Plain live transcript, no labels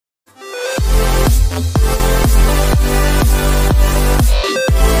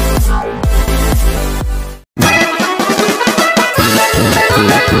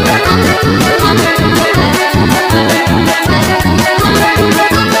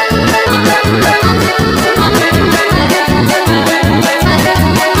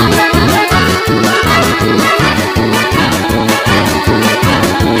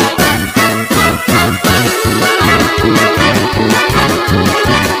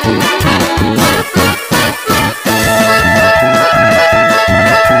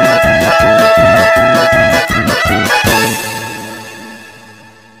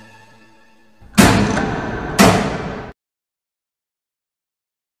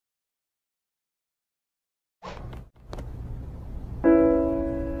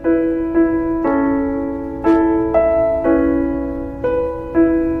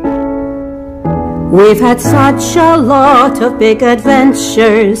We've had such a lot of big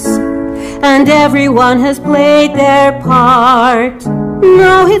adventures, and everyone has played their part.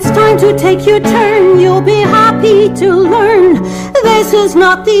 Now it's time to take your turn. You'll be happy to learn this is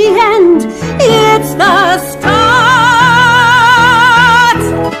not the end, it's the start.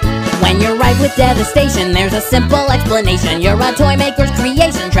 When you're ripe with devastation, there's a simple explanation. You're a toy maker's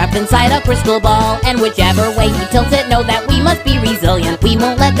creation, trapped inside a crystal ball. And whichever way he tilts it, know that we must be resilient. We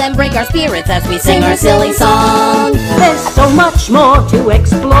won't let them break our spirits as we sing our silly song. There's so much more to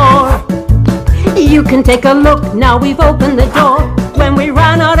explore. You can take a look, now we've opened the door. When we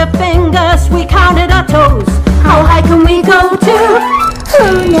ran out of fingers, we counted our toes. How high can we go to?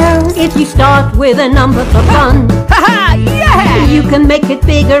 Who knows? If you start with a number for fun, Haha, yeah! you can make it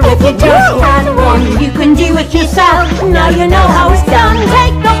bigger if you just add one. You can do it yourself, now you know how it's done.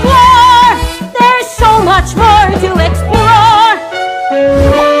 Take the floor, there's so much more to explore.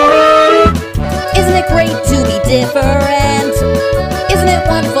 Isn't it great to be different? Isn't it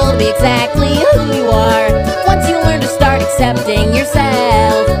wonderful to be exactly who you are? Once you learn to start accepting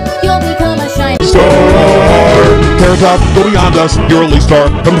yourself, you'll become a shining star. Tear top, go beyond us. You're a least star,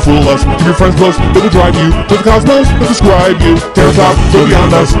 come to fool us. Keep your friends close, they will drive you to the cosmos and describe you. Tear top, go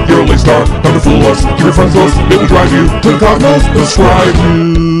beyond us. You're a least star, come to fool us. Keep your friends close, they will drive you to the cosmos and describe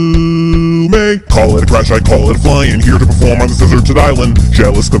you. Call it a crash, I call it a flying. Here to perform on this deserted island.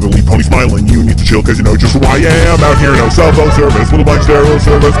 Jealous cause I leave pony smiling. You need to chill cause you know just who I am. Out here, no cell phone service. Little blank stereo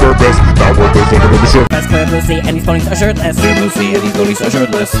service purpose. Not worth it, looking over service. That's Clear Lucy and these ponies are shirtless. Clear Lucy and these ponies are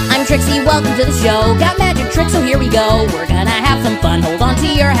shirtless. I'm Trixie, welcome to the show. Got magic tricks, so here we go. We're gonna have some fun, hold on to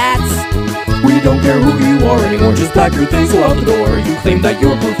your hats. We don't care who you are anymore, just pack your things, go out the door. You claim that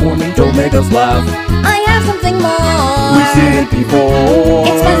you're performing, don't make us laugh. I have something more. We've seen it before.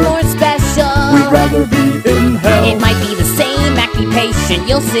 It's much more special. We'd rather be in hell. It might be the same, act be patient,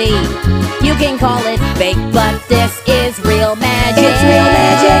 you'll see. You can call it fake, but this is real magic. It's real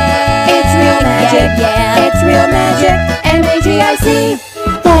magic. It's real magic. Yeah. It's real magic. MAGIC.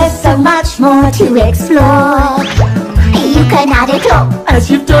 There's so much more to explore. You can add it up As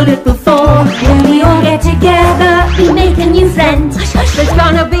you've done it before. when we all get together. We make a new friend. There's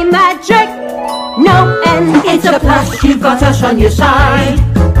gonna be magic, no end. It's a plus, you've got us on your side.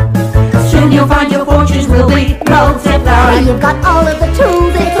 Soon you'll find your fortunes will be multiplied. You've got all of the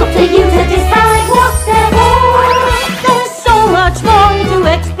tools. It's up to you to decide what the hell. There's so much more to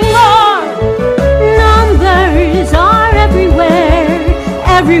explore. Numbers are everywhere.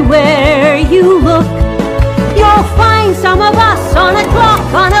 Everywhere you look, you'll find some of us on a clock,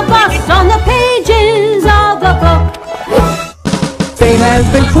 on a bus, on the pages of a book. Fate has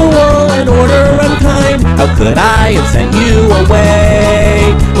been cruel and order unkind. How could I have sent you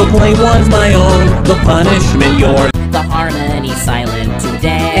away? The blame was my own, the punishment yours. The harmony's silent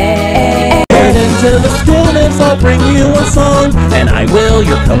today. And into the stillness I'll bring you a song, and I will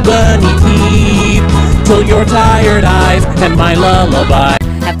your company keep till your tired eyes and my lullaby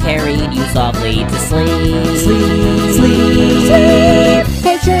have carried you softly to sleep. Sleep, sleep, Sleep.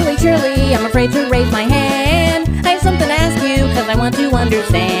 Hey Shirley, Shirley, I'm afraid to raise my hand. I have something to ask you, cause I want to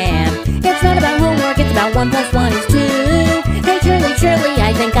understand. It's not about homework, it's about 1 + 1 is 2. Hey Shirley, Shirley,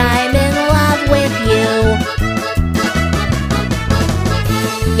 I think I'm in love with you.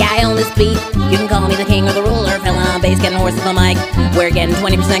 Yeah, I own this beat. You can call me the king or the ruler. Filling on bass, getting hoarse with the mic. We're getting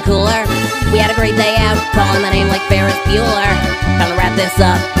 20% cooler. We had a great day out, calling my name like Ferris Bueller. Time to wrap this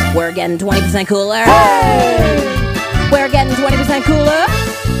up. We're getting 20% cooler. Hey! We're getting 20% cooler.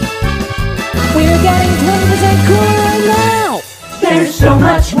 We're getting 20% cooler right now! There's so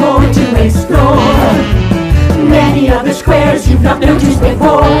much more to explore. Many other squares you've not noticed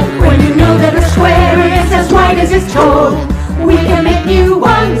before. When you know that a square is as wide as it's tall, we can make new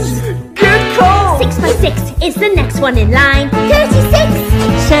ones. Good call. 6 by 6 is the next one in line.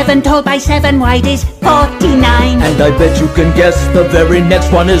 36. 7 tall by 7 wide is 49. And I bet you can guess the very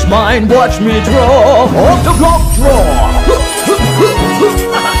next one is mine. Watch me draw. Off the clock, draw!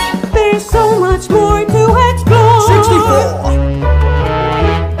 There's so much more to explore. 64!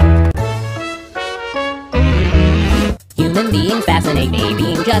 Human beings fascinate me,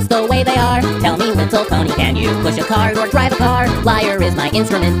 being just the way they are. Tell me, little pony, can you push a cart or drive a car? Lyre is my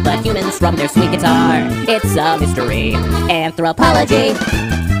instrument, but humans strum their sweet guitar. It's a mystery. Anthropology.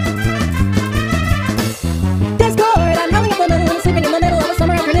 Discord, I'm rolling up the moon, sleeping in the middle of a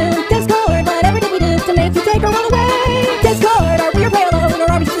summer afternoon. Discord, whatever did we do to make you take a run away? Discord, are we afraid alone,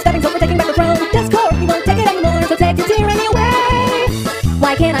 or are we just stepping so we're taking back the throne? Discord, we won't take it anymore, so take your tyranny away.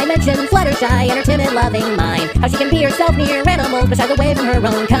 Why can't I mention Fluttershy and her timid loving mind? How she can be herself near animals but shies away from her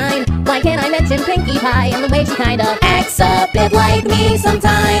own kind. Why can't I mention Pinkie Pie and the way she kind of acts a bit like me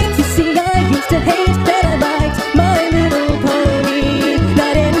sometimes? You see, I used to hate that I liked My Little Pony.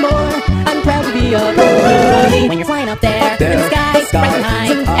 Not anymore, I'm proud to be a pony. When you're flying up there in the sky, rising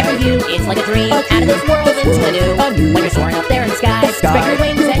high, every view is like a dream. Out of this world into a new. When you're soaring up there in the sky, spread your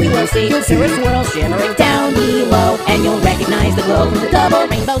wings and you will see Tourist swirl shimmering down below, and you'll recognize the glow from the double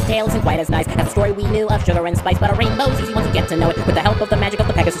rainbow's tail isn't quite as nice as the story we knew of sugar and spice, but a rainbow's easy once you get to know it with the help of the magic of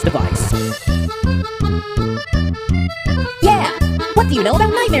the Pegasus device. Yeah! What do you know about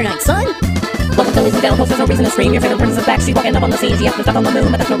Nightmare Night, son? Welcome to Lizzie Bell, there's no reason to scream. Your favorite princess is back, she's walking up on the scene. She has been stuck on the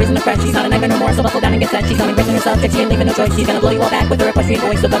moon, but that's no reason to fret. She's not a nightmare no more, so buckle down and get set. She's only breaking her subject, she ain't leaving no choice. She's gonna blow you all back with her equestrian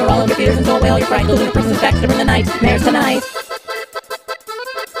voice. So cover all of your fears and throw away all your fright. The lunar princess is back to bring the nightmares tonight.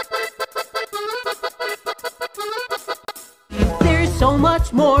 There's so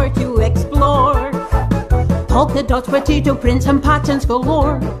much more to explore. Polka dots, potato prints, and patterns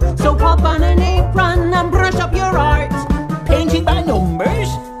galore. So hop on an apron and brush up your art. Painting by numbers?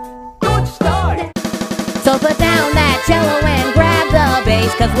 Good start! So put down that cello and grab the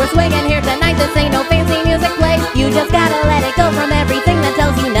bass, cause we're swinging here tonight, this ain't no fancy music place. You just gotta let it go from everything that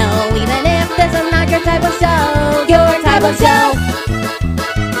tells you no, even if this is not your type of show. Your type of show.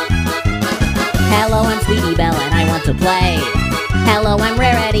 Hello, I'm Sweetie Belle and I want to play. Hello, I'm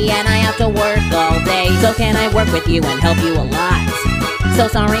Rarity and I have to work all day. So can I work with you and help you a lot? So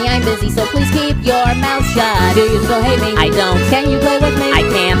sorry I'm busy, so please keep your mouth shut. Do you still hate me? I don't. Can you play with me? I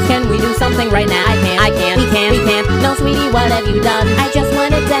can't. Can we do something right now? I can't. I can't. We can't. We can't. No, sweetie, what have you done? I just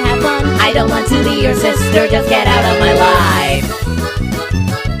wanted to have fun. I don't want to be your sister, just get out of my life.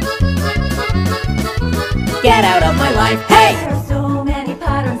 Get out of my life. Hey! There are so many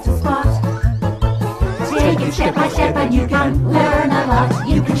patterns to spot. Take it step by step and you can learn a lot.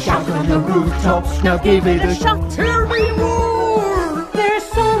 You can shout on the rooftops, now give it a shot. Tell me more. There's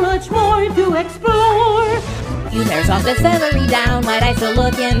so much more to explore. You hair soft as feathery down, might I still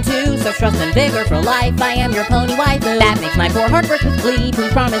look into such trust and vigor for life? I am your pony waifu. That makes my poor heart burst with glee.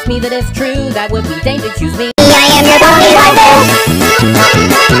 Please promise me that it's true. That would be Dane to choose me. I am your pony waifu.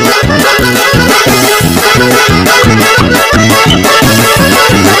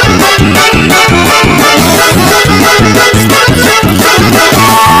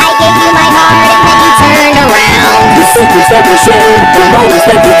 I gave you my heart and then you turned around. The secrets that we shared, the moments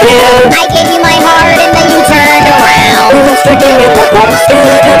that we cared. I gave you my heart and then you turned around. We were stricken in the water,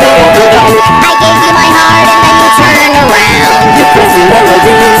 scared to the underdog. I gave you my heart and then you turned around. Depressing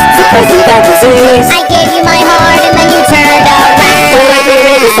melodies, suppressing that disease. I gave you my heart and then you turned around. So like we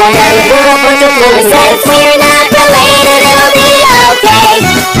made this song out of a bunch of I said if we're not related, it'll be okay.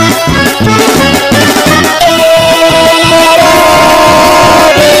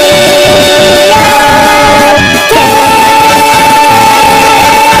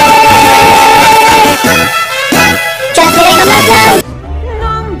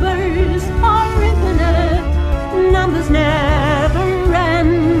 Numbers are infinite. Numbers never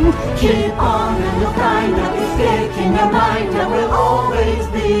end. Keep on and you'll find that we stick in your mind and we'll always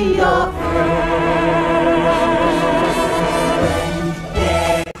be your friend.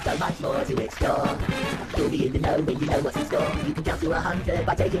 There's so much more to explore. You'll be in the know when you know what's in store. You can count to 100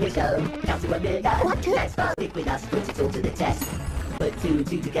 by taking a show. Count to 1,000,000. Let's fun. Stick with us, put it all to the test. Put two and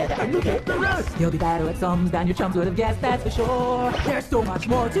two together and look at the rest. You'll be better at sums than your chums would have guessed, that's for sure. There's so much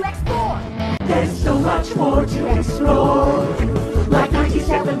more to explore. There's so much more to explore. Like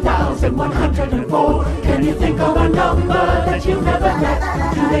 97,104. Can you think of a number that you've never met?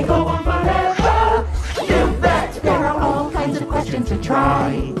 Do they go on forever? You bet. There are all kinds of questions to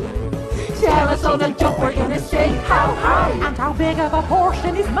try. Tell us on the jump, we're gonna say how high. And how big of a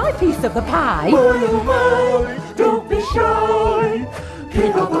portion is my piece of the pie? My, oh my, don't be shy.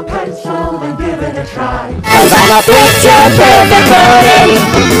 Pick up a pencil and give it a try. 'Cause I'm a picture perfect pony.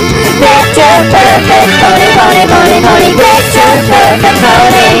 Picture perfect pony, pony, pony, pony. Picture perfect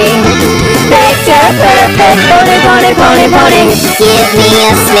pony. Picture perfect pony, pony, pony, pony. Give me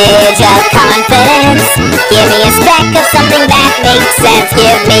a smidge of confidence. Give me a speck of something that makes sense.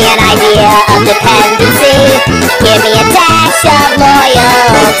 Give me an idea of dependency. Give me a dash of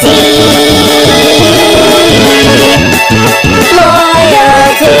loyalty.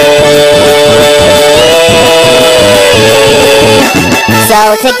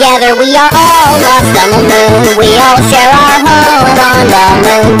 So together we are all lost on the moon. We all share our home on the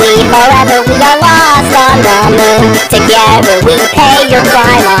moon. We are lost lost on the moon. Together we pay your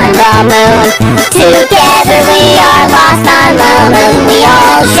crime on the moon. Together we are lost on the moon. We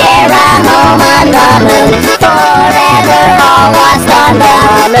all share a home on the moon. Forever all lost on the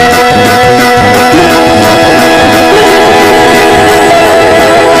moon.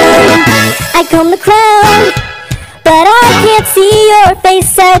 I comb the crown, but I can't see your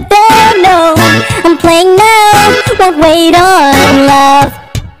face out there, no. I'm playing now, won't wait on love.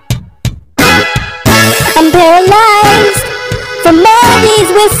 I'm paralyzed from all these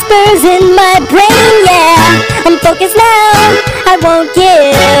whispers in my brain, yeah. I'm focused now, I won't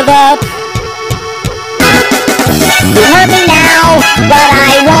give up. You hurt me now, but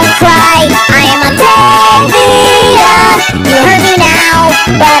I won't cry. I am a Tavia. You hurt me now,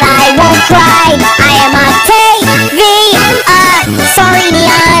 but I won't cry. I am a Tavia. Sorry,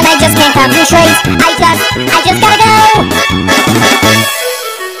 Neon, I just can't concentrate. I just gotta go.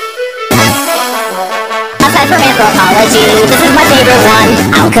 Aside from anthropology, this is my favorite one.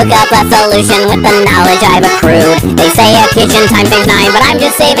 I'll cook up a solution with the knowledge I've accrued. They say a kitchen time saves 9, but I'm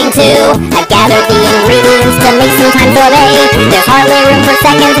just saving 2. I've gathered the ingredients to make some time sorbet. There's hardly room for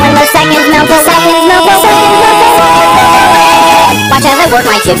seconds when the seconds melt away. Watch as I work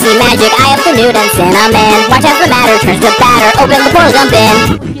my gypsy magic. I have the nude and cinnamon. Watch as the matter turns to batter. Open the portal, jump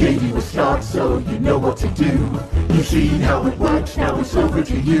in. We gave you a start so you know what to do. You've seen how it works, now it's over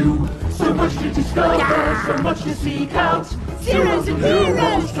to you. So much to discover, so much to seek out. Zeros and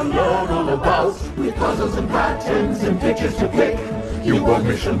heroes to learn all about. With puzzles and patterns and pictures to pick. You won't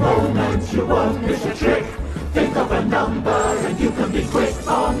miss a moment, you won't miss a trick. Think of a number and you can be quick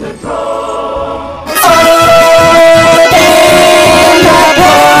on the draw.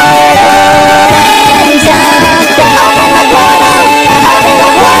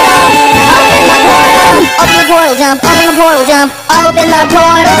 Open the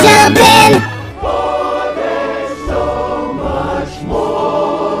portal, jump in.